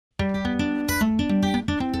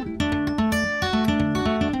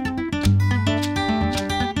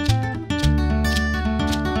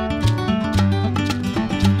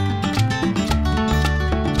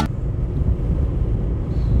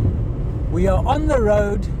are on the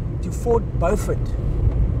road to Fort Beaufort.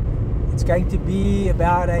 It's going to be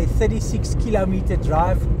about a 36-kilometer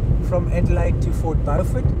drive from Adelaide to Fort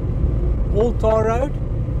Beaufort, all tar road,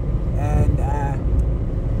 and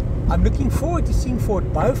I'm looking forward to seeing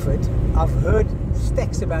Fort Beaufort. I've heard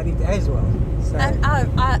stacks about it as well. So, and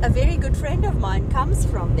a very good friend of mine comes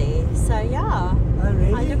from there, so yeah, oh,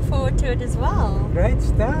 really? I look forward to it as well. Great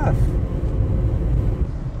stuff.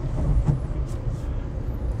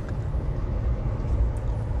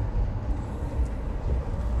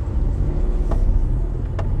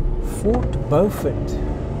 Fort Beaufort.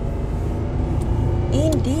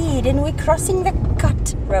 Indeed, and we're crossing the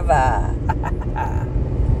Cut River.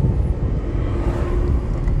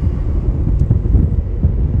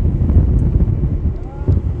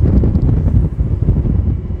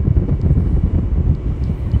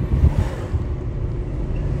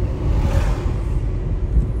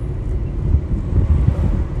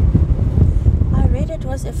 I read it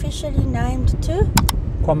was officially named to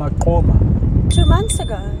Kwamakoma. 2 months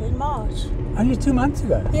ago in March. Only 2 months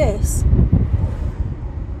ago? Yes.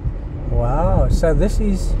 Wow, so this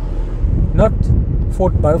is not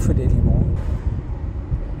Fort Beaufort anymore.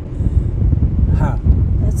 Huh.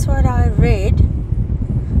 That's what I read.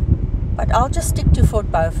 But I'll just stick to Fort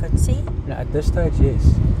Beaufort, see? No, at this stage,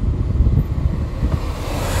 yes.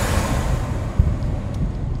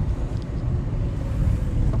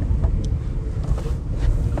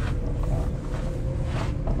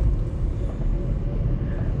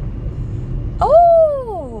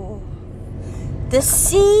 Oh! The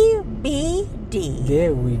CBD.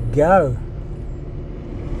 There we go.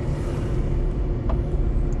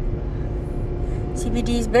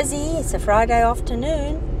 CBD is busy. It's a Friday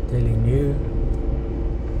afternoon. Telling you.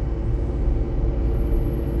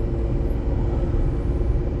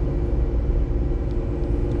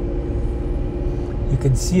 You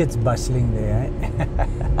can see it's bustling there, eh?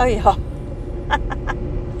 Oh yeah.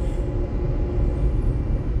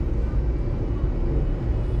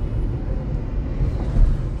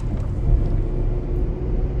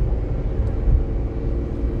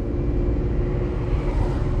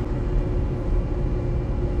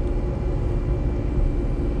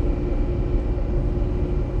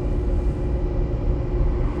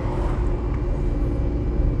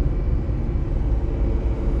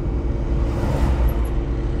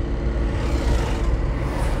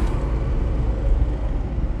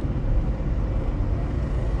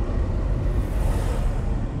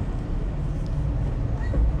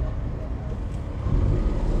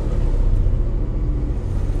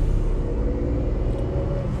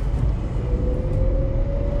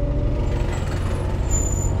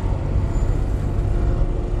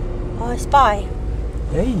 I spy.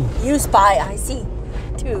 Hey, You spy, I see.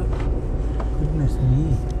 Too. goodness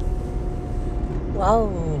me.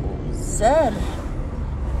 Wow, sir.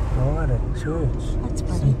 What a church. That's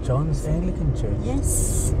funny. St. John's Anglican Church.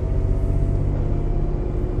 Yes.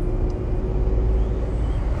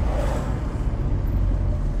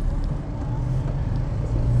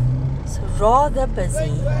 It's rather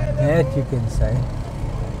busy. That you can say.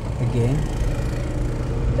 Again.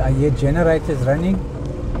 I hear generators running.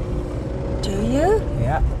 Do you?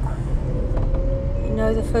 Yeah. You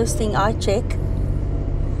know the first thing I check.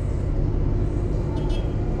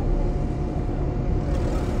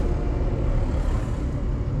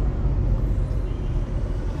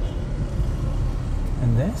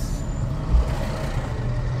 And this?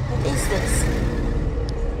 What is this?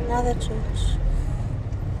 Another church.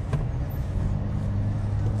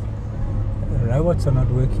 The robots are not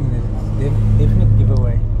working. It's a definite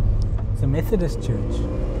giveaway. It's a Methodist church.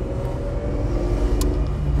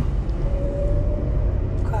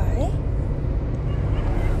 Okay.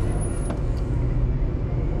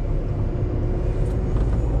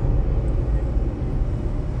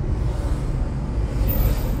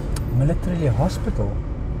 Military hospital.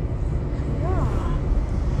 Yeah.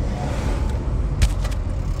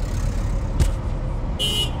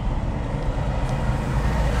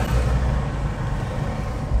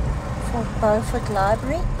 Fort Beaufort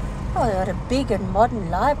Library. Oh, they got a big and modern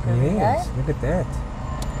library, Yes, eh? look at that.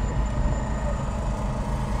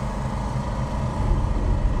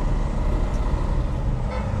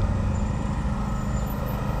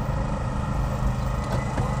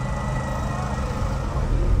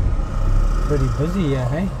 Pretty busy here,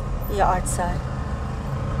 hey? Yeah, I'd say.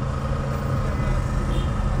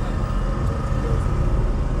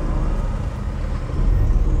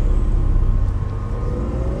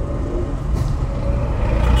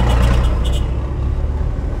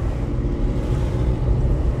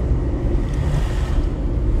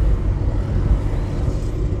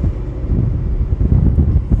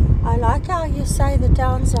 like how you say the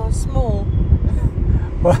towns are small,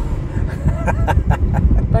 Well,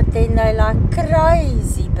 but then they're like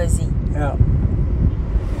crazy busy. yeah.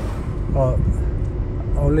 Well,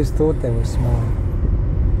 I always thought they were small.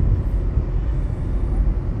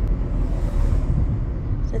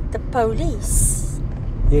 Is it the police?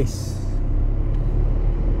 Yes.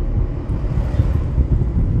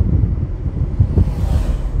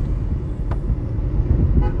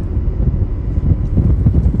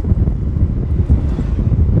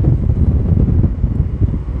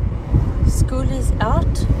 School is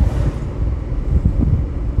out.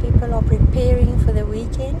 People are preparing for the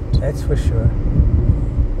weekend. That's for sure.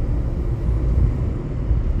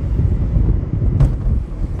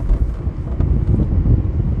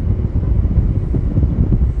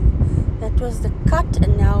 That was the cut,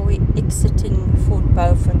 and now we're exiting Fort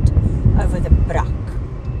Beaufort over the Brak.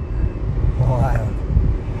 Wild.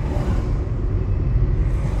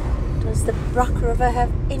 Does the Brak River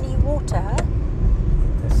have any water?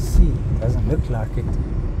 The sea doesn't look like it.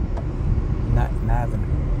 Nothing.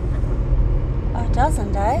 Oh, it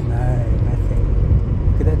doesn't, eh? No,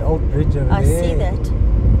 nothing. Look at that old bridge over I there. see that.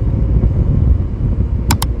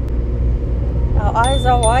 Our eyes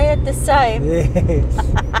are wired the same. Yes.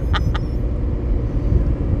 I'm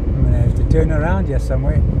gonna have to turn around here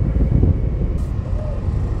somewhere.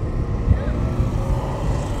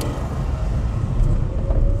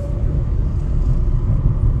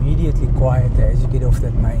 Immediately quieter as you get off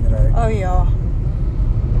that main road. Oh, yeah.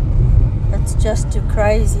 It's just too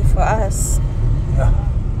crazy for us. Yeah.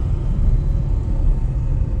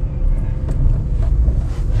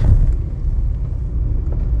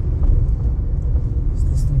 Is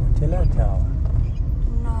this the Martello Tower?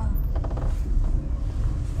 No.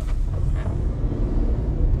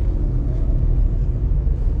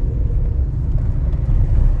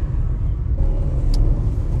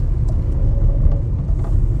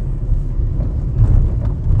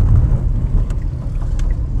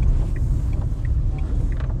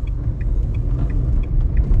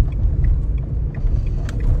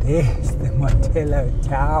 Yes, the Martello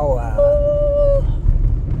Tower.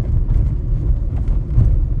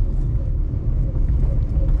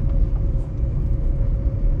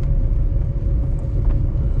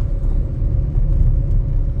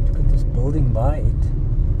 Look at this building by it.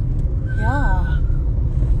 Yeah.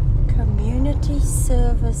 Community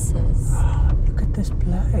services. Look at this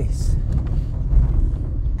place.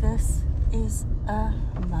 This is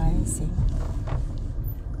amazing.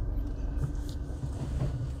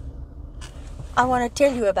 I want to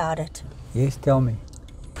tell you about it. Yes, tell me.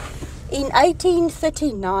 In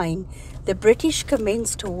 1839, the British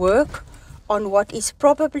commenced work on what is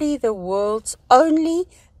probably the world's only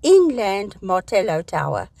inland Martello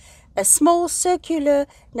Tower, a small circular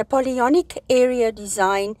Napoleonic area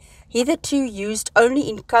design hitherto used only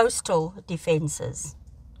in coastal defences.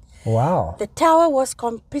 Wow. The tower was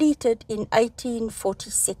completed in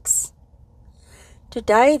 1846.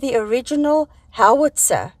 Today, the original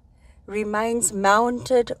howitzer remains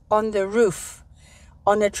mounted on the roof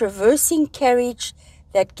on a traversing carriage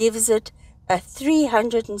that gives it a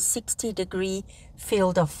 360-degree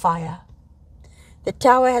field of fire. The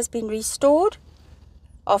tower has been restored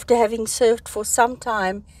after having served for some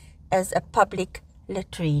time as a public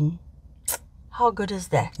latrine. How good is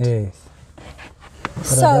that? Yes. But I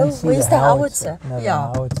So, don't see where's the howitzer? No,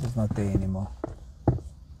 Yeah. the howitzer's not there anymore.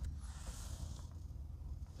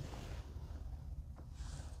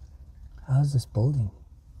 How's this building?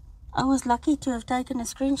 I was lucky to have taken a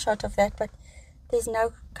screenshot of that, but there's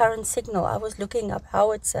no current signal. I was looking up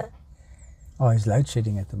howitzer. Oh, it's load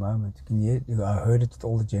shedding at the moment. Can you hear? I heard it with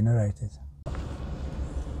all the generators.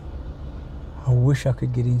 I wish I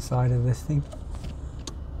could get inside of this thing.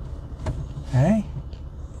 Hey?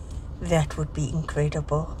 That would be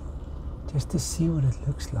incredible. Just to see what it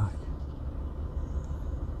looks like.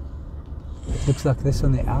 It looks like this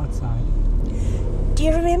on the outside. Do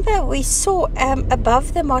you remember we saw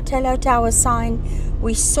above the Martello Tower sign,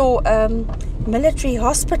 we saw military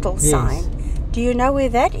hospital Yes. sign. Do you know where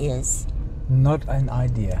that is? Not an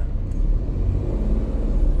idea.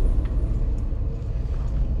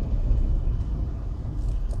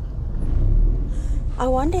 I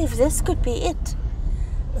wonder if this could be it.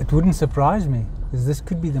 It wouldn't surprise me, because this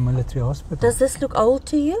could be the military hospital. Does this look old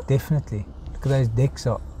to you? Definitely. Look at those decks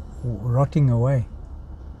are rotting away.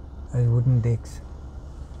 Those wooden decks.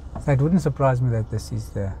 So it wouldn't surprise me that this is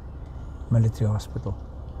the military hospital.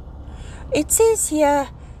 It says here,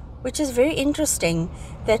 which is very interesting,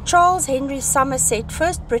 that Charles Henry Somerset,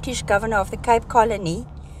 first British governor of the Cape Colony,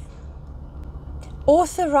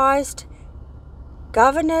 authorized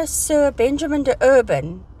Governor Sir Benjamin de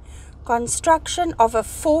Urban, construction of a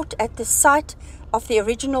fort at the site of the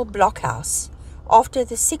original blockhouse after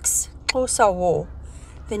the Six Xhosa War.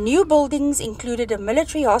 The new buildings included a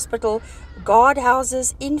military hospital,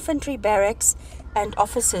 guardhouses, infantry barracks, and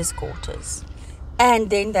officers' quarters. And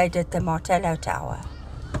then they did the Martello Tower.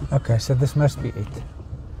 Okay, so this must be it.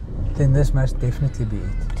 Then this must definitely be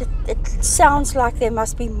it. It sounds like there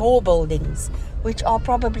must be more buildings, which are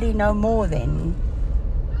probably no more then.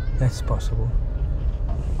 That's possible.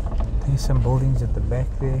 There's some buildings at the back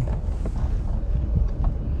there.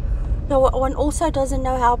 No, one also doesn't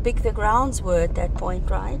know how big the grounds were at that point,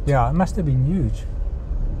 right? Yeah, it must have been huge.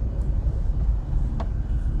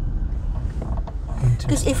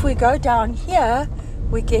 Because if we go down here,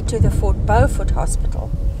 we get to the Fort Beaufort Hospital,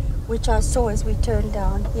 which I saw as we turned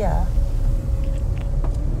down here.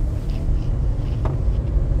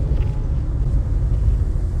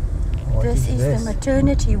 This is the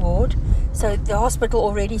maternity ward, so the hospital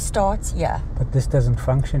already starts here. But this doesn't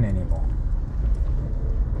function anymore.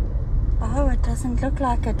 Oh, it doesn't look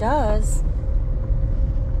like it does.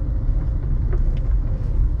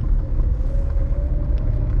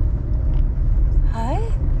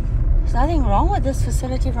 Hey, there's nothing wrong with this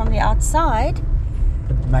facility from the outside.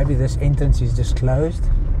 But maybe this entrance is just closed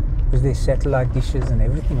because there's satellite dishes and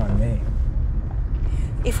everything on there.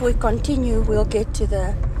 If we continue, we'll get to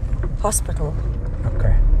the hospital.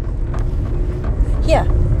 Okay. Here,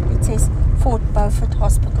 it says Fort Beaufort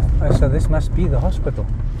Hospital. Oh, so this must be the hospital.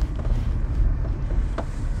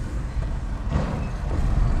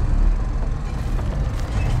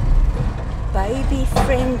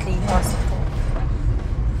 Baby-friendly hospital.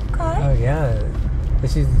 Okay. Oh yeah,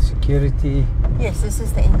 this is the security. Yes, this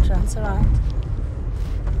is the entrance, right?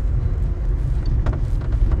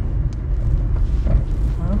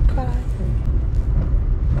 Okay.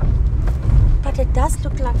 But it does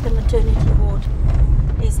look like the maternity ward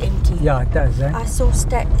is empty. Yeah, it does, eh? I saw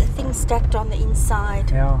things stacked on the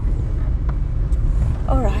inside. Yeah.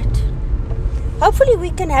 All right. Hopefully we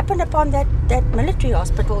can happen upon that military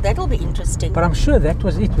hospital. That'll be interesting. But I'm sure that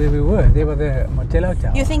was it where we were. There were the Martello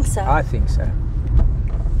Tower. You think so? I think so.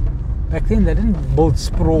 Back then they didn't build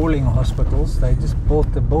sprawling hospitals. They just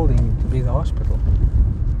built the building to be the hospital.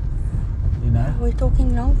 You know? We're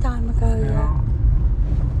talking a long time ago. Yeah.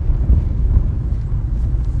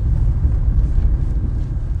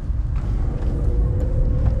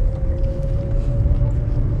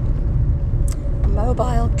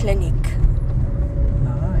 Mobile clinic.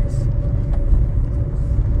 Nice.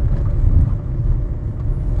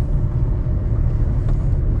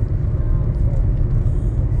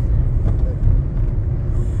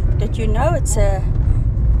 Did you know it's a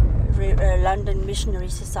London Missionary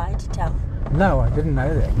Society town? No, I didn't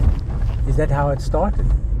know that. Is that how it started?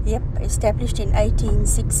 Yep, established in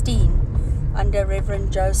 1816 under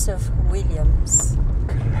Reverend Joseph Williams.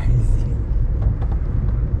 Crazy.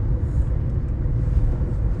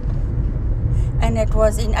 And it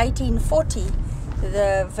was in 1840,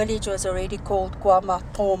 the village was already called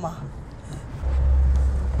Kwamatoma.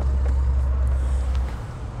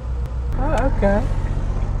 Oh, okay.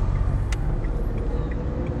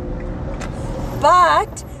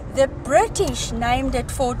 But the British named it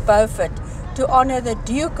Fort Beaufort to honour the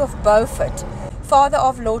Duke of Beaufort, father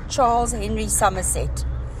of Lord Charles Henry Somerset,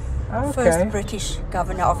 Okay. first British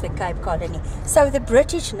governor of the Cape Colony. So the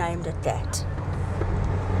British named it that.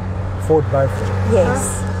 Fort Beaufort.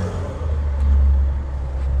 Yes.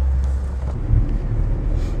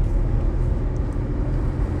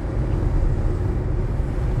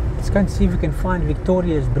 Let's go and see if we can find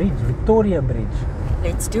Victoria Bridge.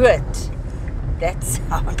 Let's do it. That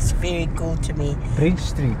sounds very cool to me. Bridge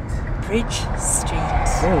Street. Bridge Street.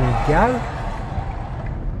 There we go.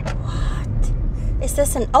 What? Is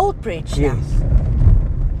this an old bridge now? Yes.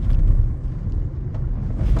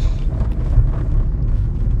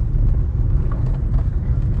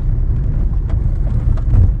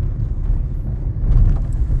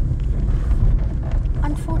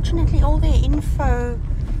 Unfortunately, all their info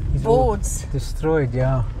It's all boards. destroyed,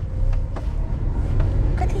 yeah.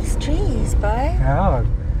 Look at these trees, babe. Yeah.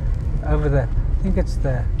 Over the, I think it's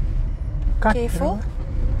the cut. Careful. remember?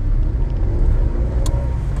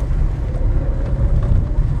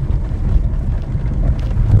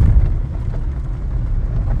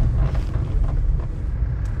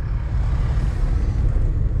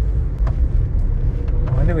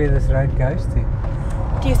 I wonder where this road goes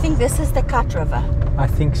to. Do you think this is the Cut River? I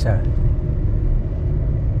think so.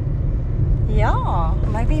 Yeah,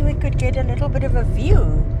 maybe we could get a little bit of a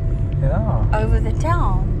view Yeah. over the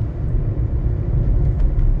town.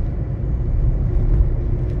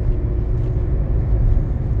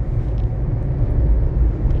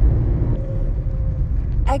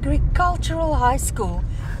 Agricultural High School,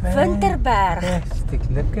 Winterberg. Fantastic,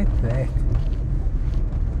 look at that.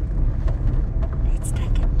 Let's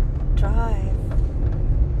take a drive.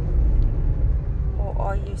 Or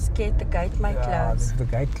are you scared the gate may close? If the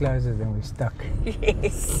gate closes, then we're stuck.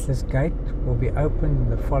 Yes. This gate will be open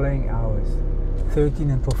the following hours,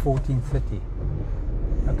 13 until 14:30.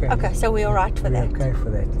 Okay, so we're all right for that. We're okay for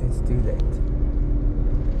that. Let's do that.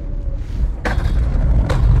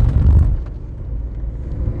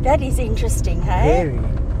 That is interesting, hey? Very.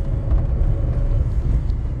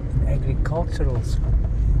 An agricultural school.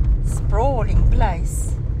 Sprawling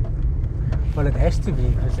place. Well, it has to be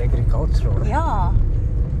if it's agricultural. Yeah.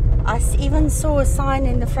 I even saw a sign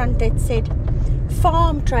in the front that said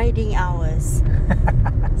farm trading hours.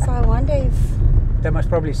 So I wonder if... They must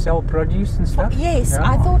probably sell produce and stuff? Yes, Yeah.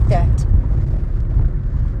 I thought that.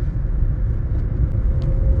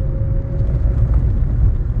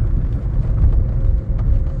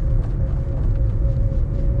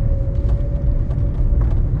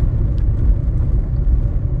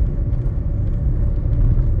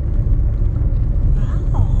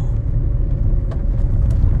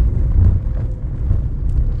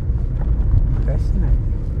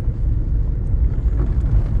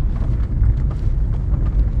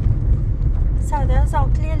 So those are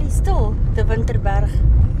clearly still the Winterberg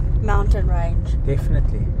mountain range.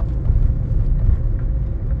 Definitely.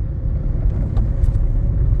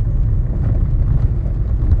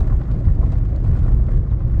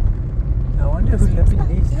 I wonder who live in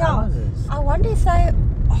these houses. I wonder if they're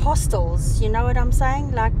hostels, you know what I'm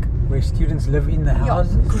saying? Like Where students live in the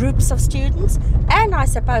houses? groups of students, and I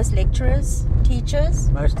suppose lecturers, teachers.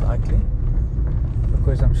 Most likely.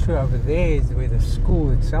 Because I'm sure over there is where the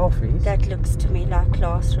school itself is. That looks to me like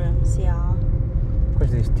classrooms, yeah.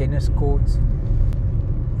 Because there's tennis courts.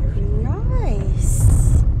 Everything.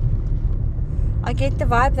 Nice. I get the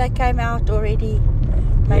vibe they came out already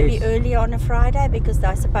maybe Yes. early on a Friday, because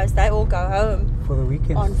I suppose they all go home For the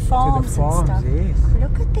weekends. on farms, to the farms, and stuff. yes.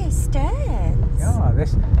 Look at their stands. Yeah,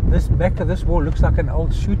 this back of this wall looks like an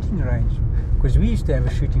old shooting range. Because we used to have a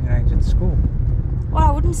shooting range at school. Well,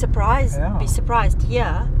 I wouldn't Yeah. be surprised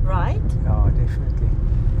here, right? Yeah, definitely.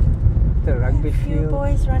 The rugby A few field.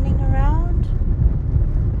 boys running around.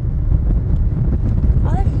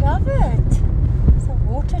 I love it. It's a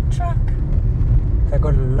water truck. They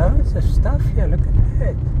got loads of stuff here. Look at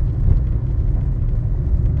that.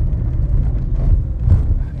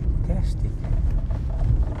 Fantastic.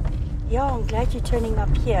 Yeah, I'm glad you're turning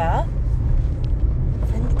up here.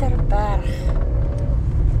 Winterberg.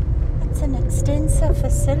 It's an extensive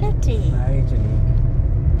facility. Major league.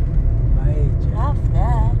 Major. Love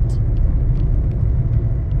that.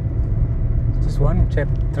 Just one chap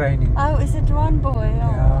training. Oh, is it one boy?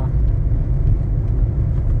 Oh. Yeah.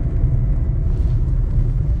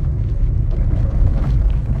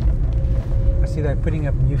 I see they're putting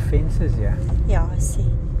up new fences here. Yeah, I see.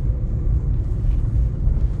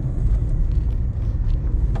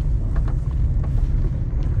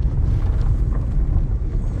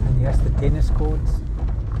 And here's the tennis courts.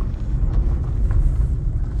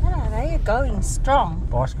 Yeah, they are going strong.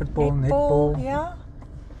 Basketball, netball. Yeah.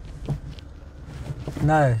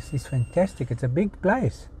 No, this is fantastic. It's a big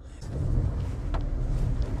place.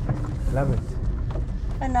 Love it.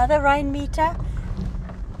 Another rain meter.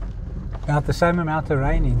 About the same amount of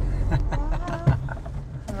raining.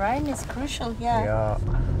 The rain is crucial here. Yeah.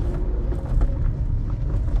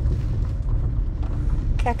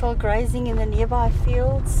 Cattle grazing in the nearby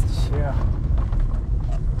fields. Sure.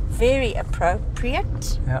 Very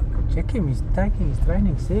appropriate. Yeah. Check him. He's taking his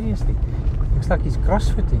training seriously. Looks like he's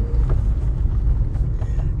crossfitting.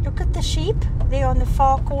 Look at the sheep there on the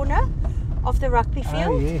far corner of the rugby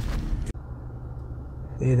field. Oh, yes.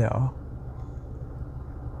 There they are.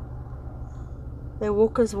 They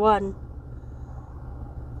walk as one.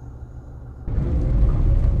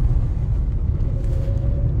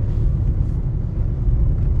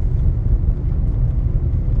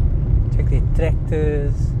 Check their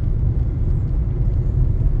tractors.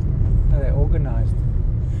 Oh, they're organised.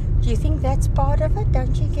 Do you think that's part of it?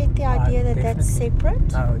 Don't you get the idea that that's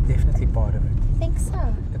separate? Oh, definitely part of it. I think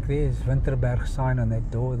so. Look, there's Winterberg sign on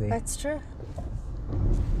that door there. That's true.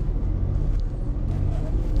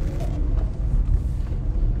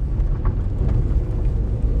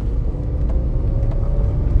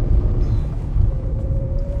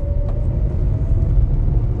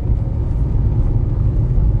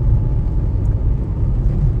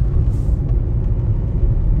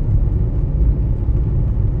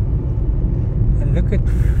 And look at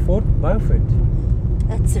Fort Beaufort.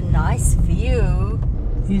 That's a nice view.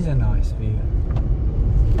 Is a nice view.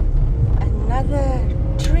 Another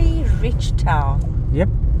rich town. Yep.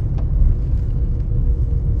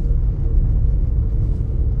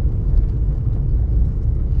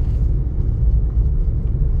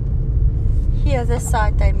 Here, this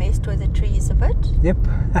side, they messed with the trees a bit. Yep.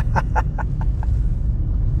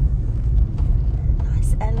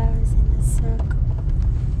 Nice aloes in a circle.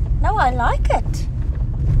 No, I like it.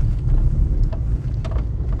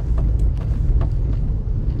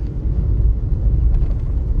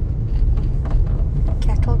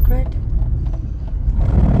 Cattle grid.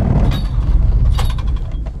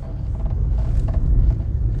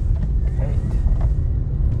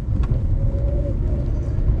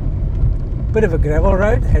 Bit of a gravel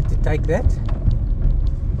road, had to take that.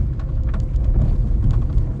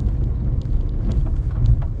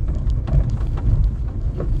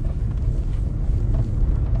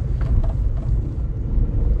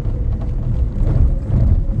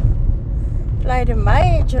 Played a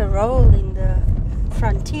major role in the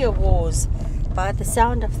frontier wars by the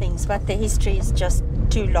sound of things, but the history is just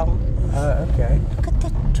too long. Oh, okay. Look at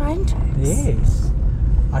the train tracks. Yes.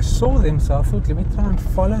 I saw them, so I thought, let me try and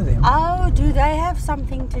follow them. Oh, do they have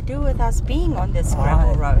something to do with us being on this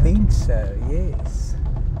gravel road? I think so, yes.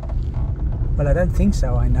 Well, I don't think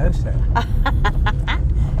so, I know so.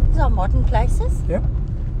 These are modern places. Yep.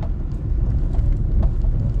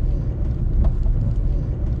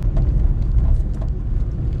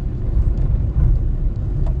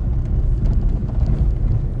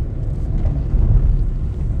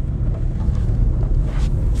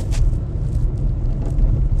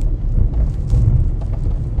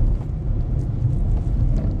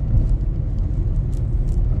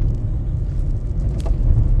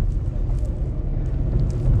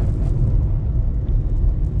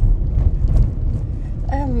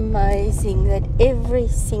 Amazing that every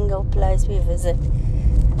single place we visit,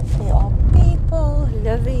 there are people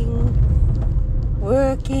living,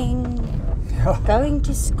 working, going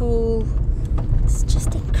to school. It's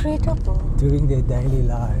just incredible. Doing their daily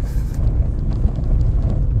life.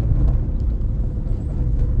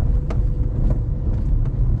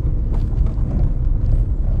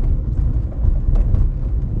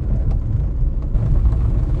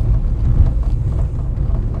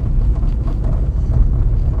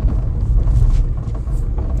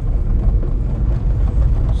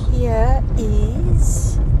 Here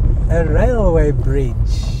is A railway bridge.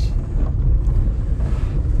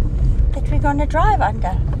 that we're going to drive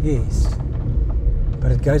under. Yes.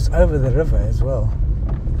 But it goes over the river as well.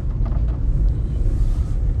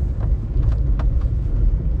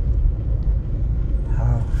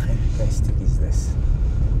 How fantastic is this?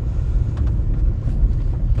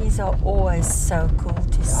 These are always so cool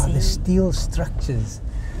to see. The steel structures.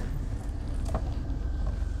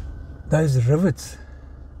 Those rivets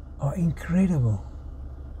are incredible.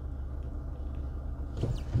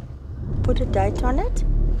 Put a date on it.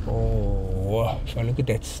 Oh, so look at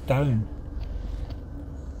that stone.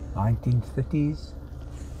 1930s.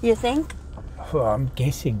 You think? Oh, I'm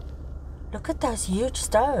guessing. Look at those huge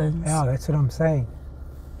stones. Yeah, that's what I'm saying.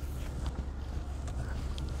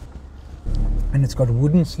 And it's got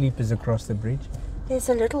wooden sleepers across the bridge. There's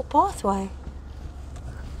a little pathway.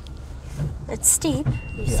 It's steep.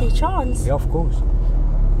 You Yeah. see chance. Yeah, of course.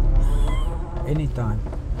 Anytime.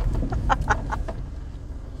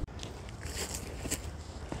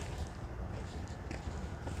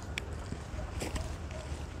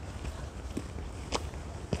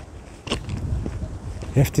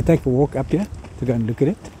 You have to take a walk up here to go and look at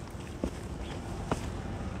it.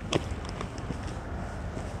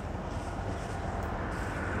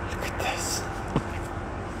 Look at this.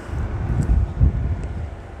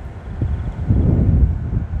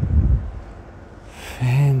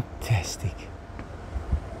 Fantastic.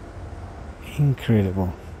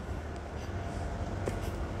 Incredible.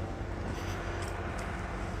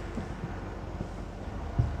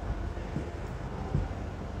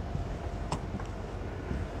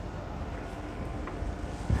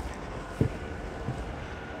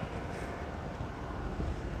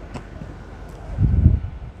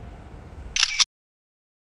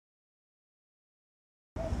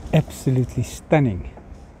 Absolutely stunning.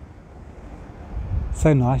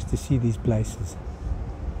 So nice to see these places.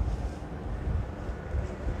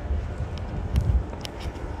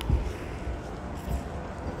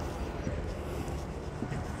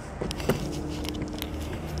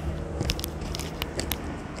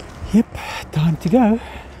 Yep, time to go.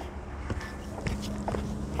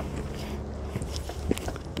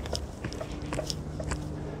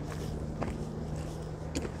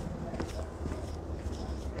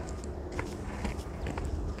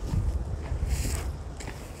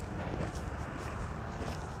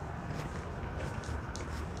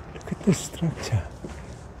 Look at this structure.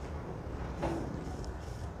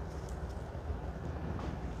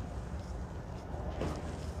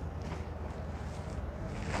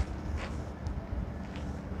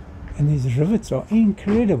 And these rivets are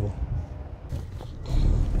incredible.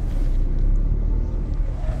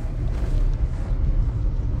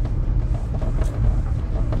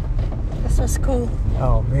 This was cool.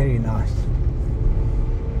 Oh, very nice.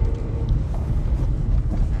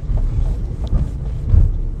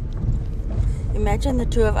 Imagine the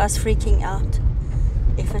two of us freaking out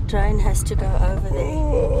if a train has to go over there.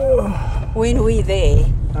 When we're there.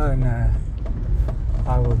 Oh no,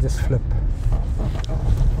 I will just flip.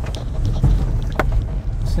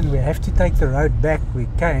 Listen, we have to take the road back we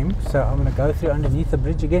came, so I'm going to go through underneath the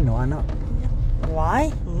bridge again. Why not?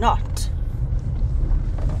 Why not?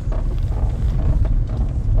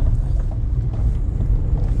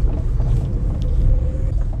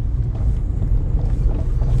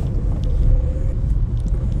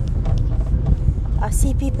 I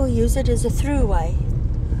see people use it as a throughway.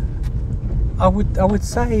 I would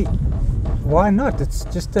say, why not? It's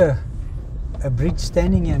just a bridge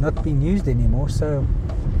standing here not being used anymore, so,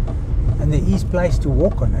 and there is place to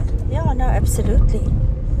walk on it. Yeah, no, absolutely.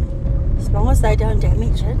 As long as they don't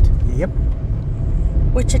damage it. Yep.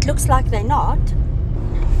 Which it looks like they're not.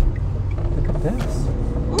 Look at this.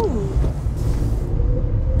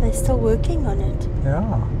 They're still working on it.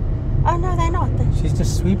 Yeah. Oh no, they're not. She's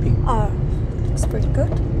just sweeping. Oh, looks pretty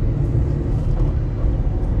good.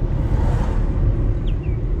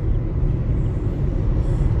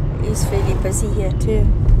 He's fairly busy here too.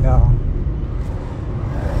 Yeah.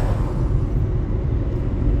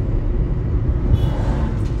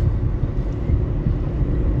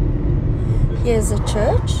 Here's a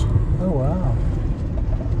church. Oh wow.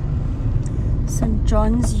 St.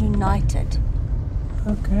 John's United.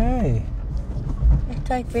 Okay. They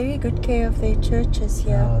take very good care of their churches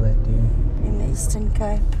here Oh, they do. in the Eastern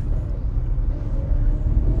Cape.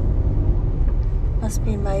 Must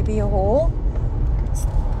be maybe a hall. It's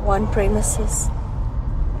one premises.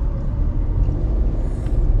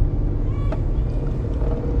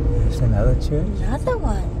 There's another church. Another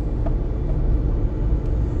one.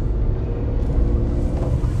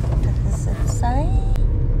 What does it say?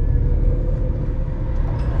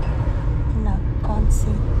 No, can't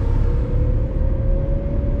see.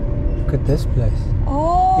 Look at this place.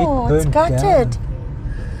 Oh, It it's burnt gutted.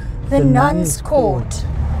 down. The nuns' court.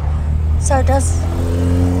 So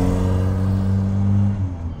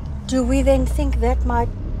do we then think that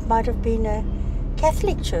might have been a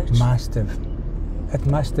Catholic church? Must have. It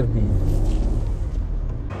must have been.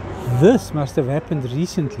 This must have happened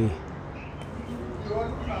recently.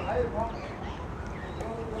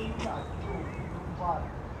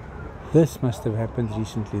 This must have happened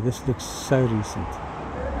recently. This looks so recent.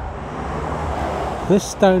 This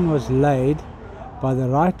stone was laid by the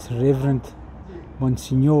Right Reverend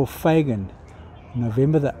Monsignor Fagan,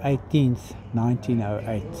 November the 18th,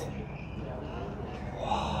 1908.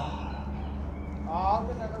 Wow.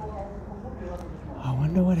 I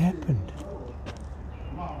wonder what happened.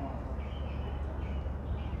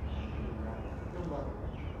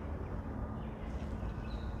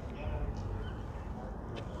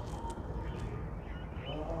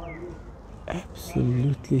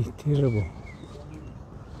 Absolutely terrible.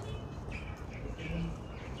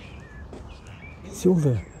 See, all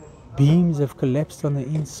the beams have collapsed on the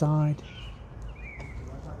inside.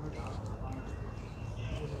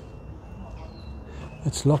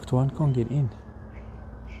 It's locked, one can't get in.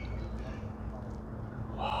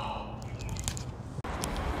 Wow.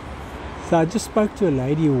 So I just spoke to a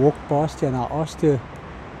lady who walked past here and I asked her,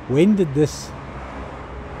 when did this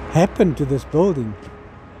happen to this building?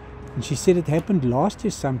 And she said it happened last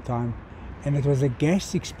year sometime, and it was a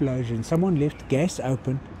gas explosion. Someone left gas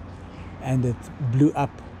open and it blew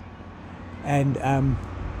up. And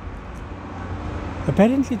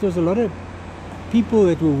apparently it was a lot of people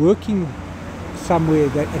that were working somewhere,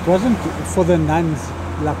 that it wasn't for the nuns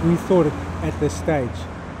like we thought at this stage.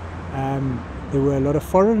 There were a lot of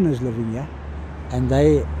foreigners living here, and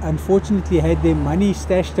they unfortunately had their money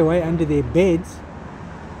stashed away under their beds,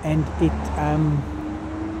 and it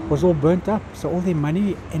was all burnt up. So all their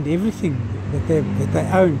money and everything that they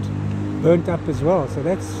owned burnt up as well. So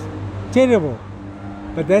that's terrible.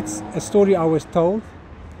 But that's a story I was told,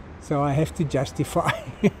 so I have to justify.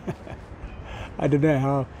 I don't know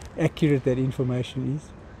how accurate that information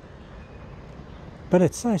is. But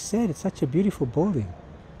it's so sad, it's such a beautiful building.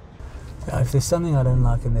 If there's something I don't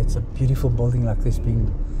like, and it's a beautiful building like this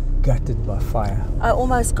being gutted by fire. I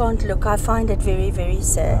almost can't look. I find it very, very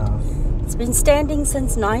sad. Wow. It's been standing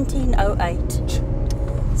since 1908.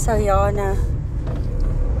 So Jana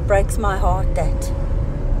breaks my heart that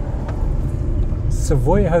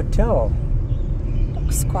Savoy Hotel.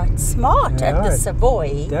 looks quite smart at the it Savoy.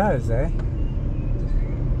 It does, eh?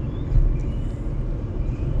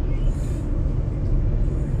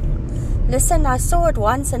 Listen, I saw it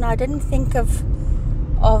once and I didn't think of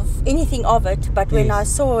anything of it, but when I Yes.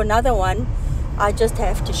 saw another one, I just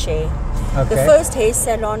have to share. The Okay. first hair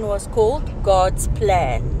salon was called God's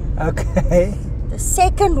Plan. Okay. The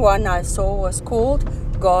second one I saw was called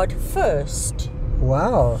God First.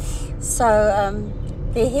 Wow. So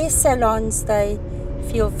the hair salons, they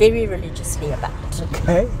feel very religiously about.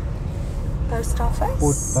 Okay. Post Fort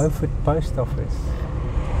office. Beaufort Post Office.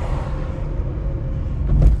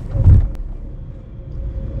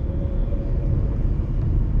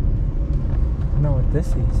 I know what this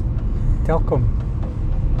is. Telkom.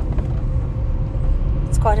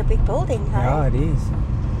 It's quite a big building, hey? Yeah, it is.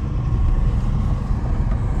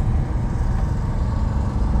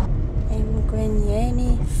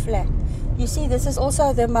 Mgwenyeni flat. You see, this is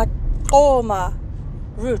also the Matoma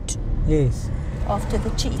route Yes. after the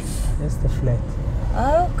chief. That's the flat.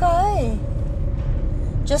 Okay.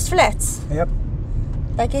 Just flats. Yep.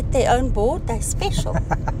 They get their own board, they're special.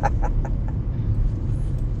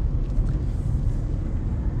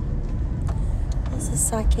 There's a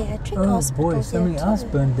psychiatric Oh hospital. boy, something here else too.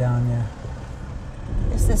 burned down here.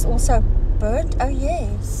 Is this also burnt? Oh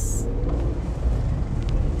yes.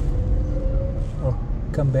 I'll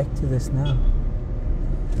come back to this now.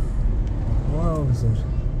 What was it?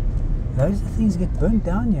 Those things get burnt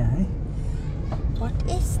down here, eh? What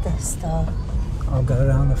is this though? I'll go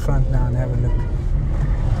around the front now and have a look.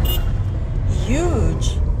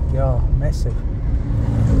 Huge. Yeah, massive.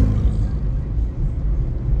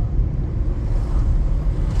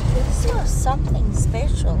 This was something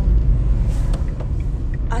special.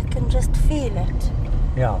 I can just feel it.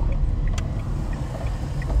 Yeah.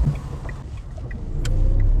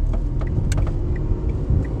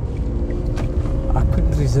 I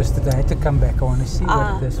couldn't resist it. I had to come back. I want to see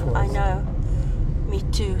what this was. I know. Me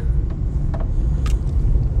too.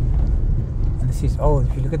 And this is old.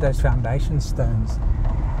 If you look at those foundation stones.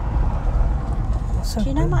 Also Do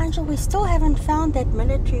you know, burnt. my angel, we still haven't found that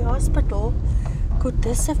military hospital. Could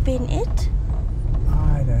this have been it?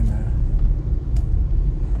 I don't know.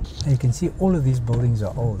 You can see all of these buildings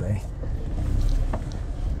are old, eh?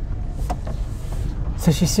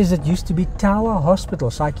 So she says it used to be Tower Hospital,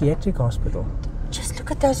 psychiatric hospital. Just look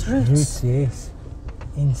at those roots. Roots, yes.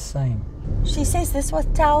 Insane. She says this was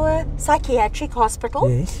Tower Psychiatric Hospital.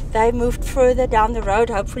 Yes. They moved further down the road.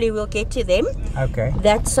 Hopefully we'll get to them. Okay.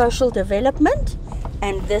 That's social development.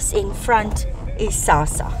 And this in front is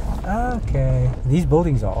SASA. Okay. These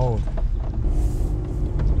buildings are old.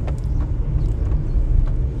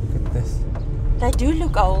 Look at this. They do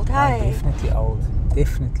look old, They're hey? definitely old.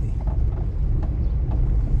 Definitely.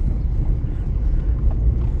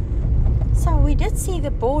 So we did see the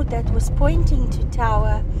board that was pointing to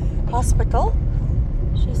Tower Hospital.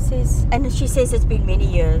 She says it's been many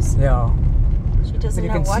years. Yeah. She But doesn't you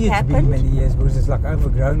know can what see it's happened. been many years because it's like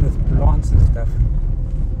overgrown with plants and stuff.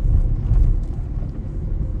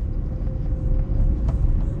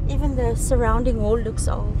 Even the surrounding wall looks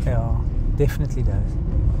old. Yeah, definitely does.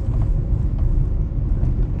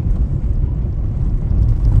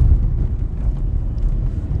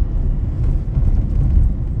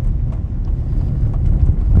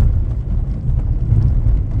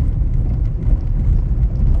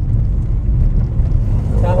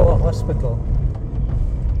 Tower Hospital.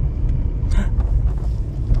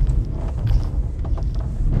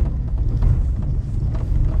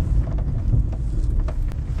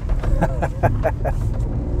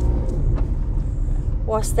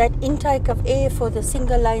 Was that intake of air for the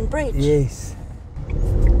single lane bridge? Yes.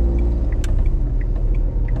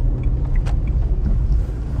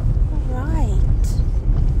 Right.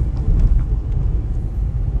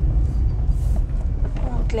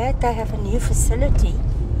 Well, I'm glad they have a new facility.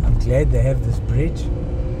 I'm glad they have this bridge.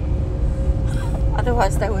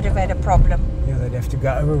 Otherwise they would have had a problem. Yeah, they'd have to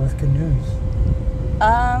go over with canoes.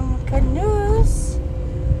 Canoes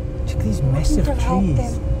Check these massive wouldn't have helped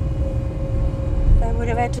trees. them. They would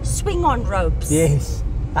have had to swing on ropes. Yes.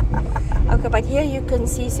 Okay, but here you can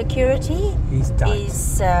see security He's tight.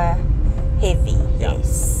 is heavy. Yeah.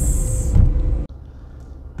 Yes.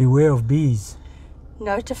 Beware of bees.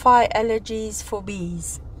 Notify allergies for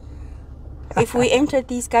bees. If we entered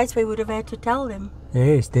these gates, we would have had to tell them.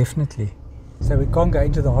 Yes, definitely. So we can't go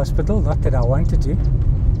into the hospital. Not that I wanted to.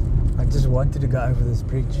 I just wanted to go over this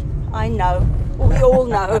bridge. I know. We all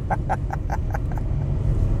know.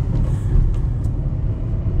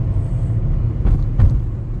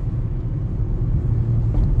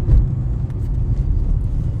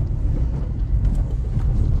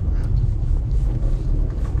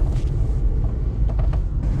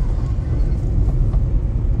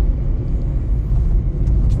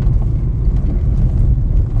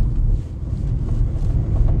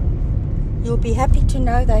 be happy to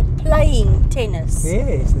know they're playing tennis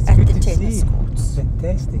Yes, it's at good the to tennis see. courts.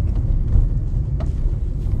 Fantastic.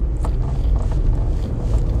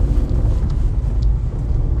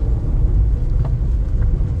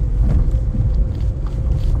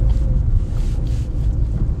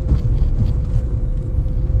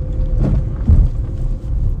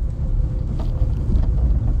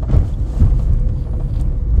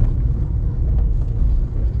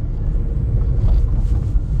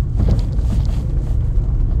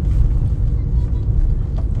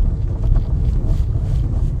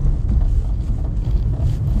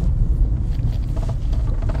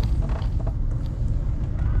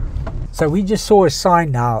 So we just saw a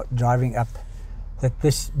sign now driving up that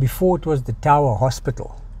this, before it was the Tower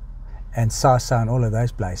Hospital and Sasa and all of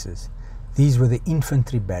those places, these were the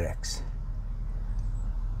Infantry Barracks.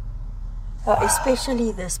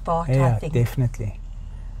 Especially this part, I Yeah, think. definitely.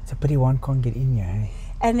 It's a pity one can't get in here, eh?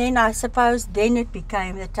 And then I suppose then it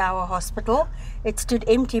became the Tower Hospital. It stood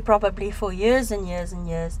empty probably for years and years and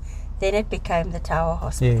years. Then it became the Tower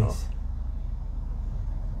Hospital. Yes.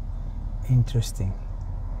 Interesting.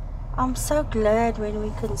 I'm so glad when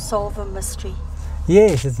we can solve a mystery.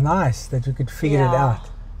 Yes, it's nice that we could figure it Yeah. out.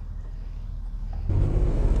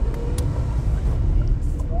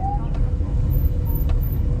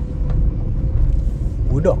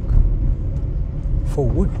 Wooddock. For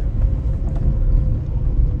wood.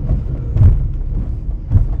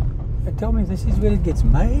 Tell me, this is where it gets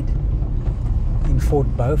made? In Fort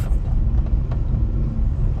Beaufort.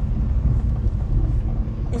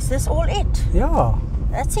 Is this all it? Yeah,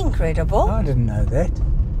 That's incredible. I didn't know that.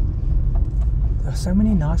 There are so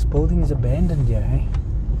many nice buildings abandoned here, eh?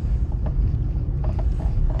 I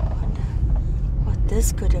wonder what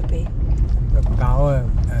this could have been. The power,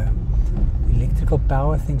 electrical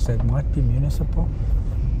power thing, so it might be municipal.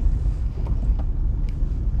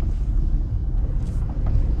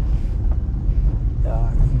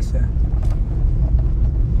 Yeah, I think so.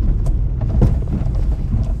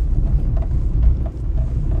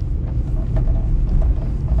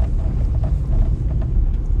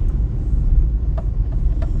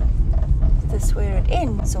 Is this where it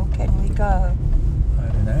ends, or can we go? I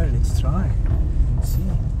don't know, let's try. Let's see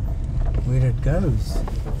where it goes.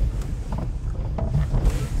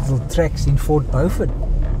 Little tracks in Fort Beaufort.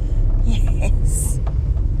 Yes.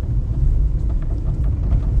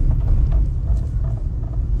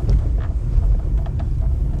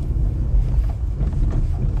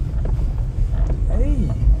 Hey,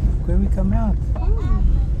 look where we come out.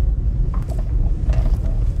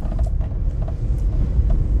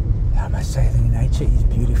 I must say the nature is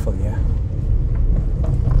beautiful here.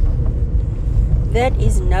 That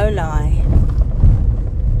is no lie.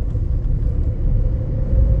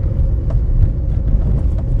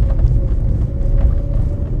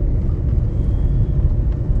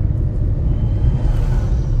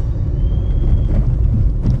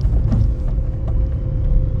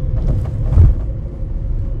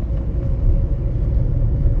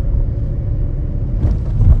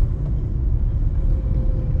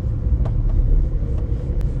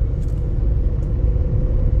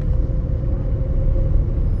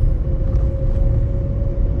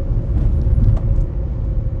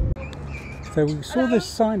 So we saw this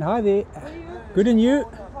sign. Hi there. Good, and you?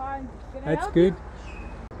 That's good.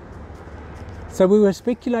 So we were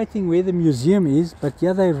speculating where the museum is, but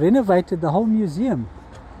yeah, they renovated the whole museum.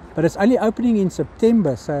 But it's only opening in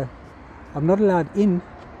September, so I'm not allowed in.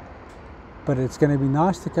 But it's going to be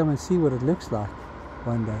nice to come and see what it looks like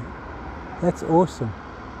one day. That's awesome.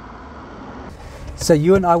 So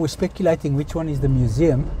you and I were speculating which one is the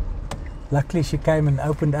museum. Luckily she came and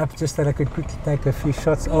opened up just that I could quickly take a few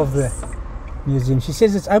shots of the museum. She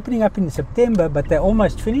says it's opening up in September, but they're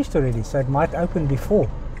almost finished already, so it might open before.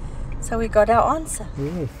 So we got our answer.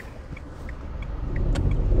 Yes.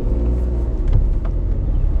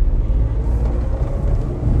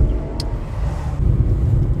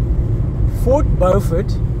 Fort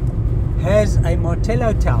Beaufort has a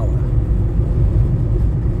Martello Tower.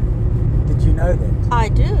 Did you know that? I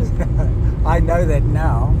do. I know that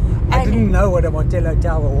now. I didn't know what a Martello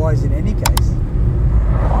Tower was in any case.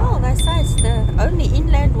 Oh, they say it's the only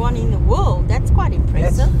inland one in the world. That's quite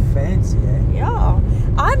impressive. That's fancy, eh? Yeah.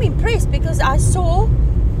 I'm impressed because I saw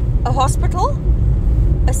a hospital,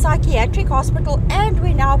 a psychiatric hospital, and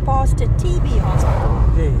we're now past a TB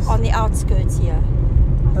hospital Yes. on the outskirts here.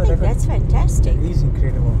 I think that's fantastic. It is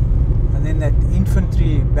incredible. And then that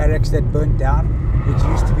infantry barracks that burnt down, which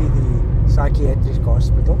used to be the psychiatric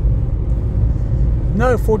hospital.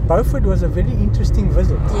 No, Fort Beaufort was a very interesting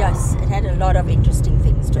visit. Yes, it had a lot of interesting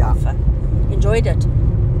things to Yeah. offer. Enjoyed it.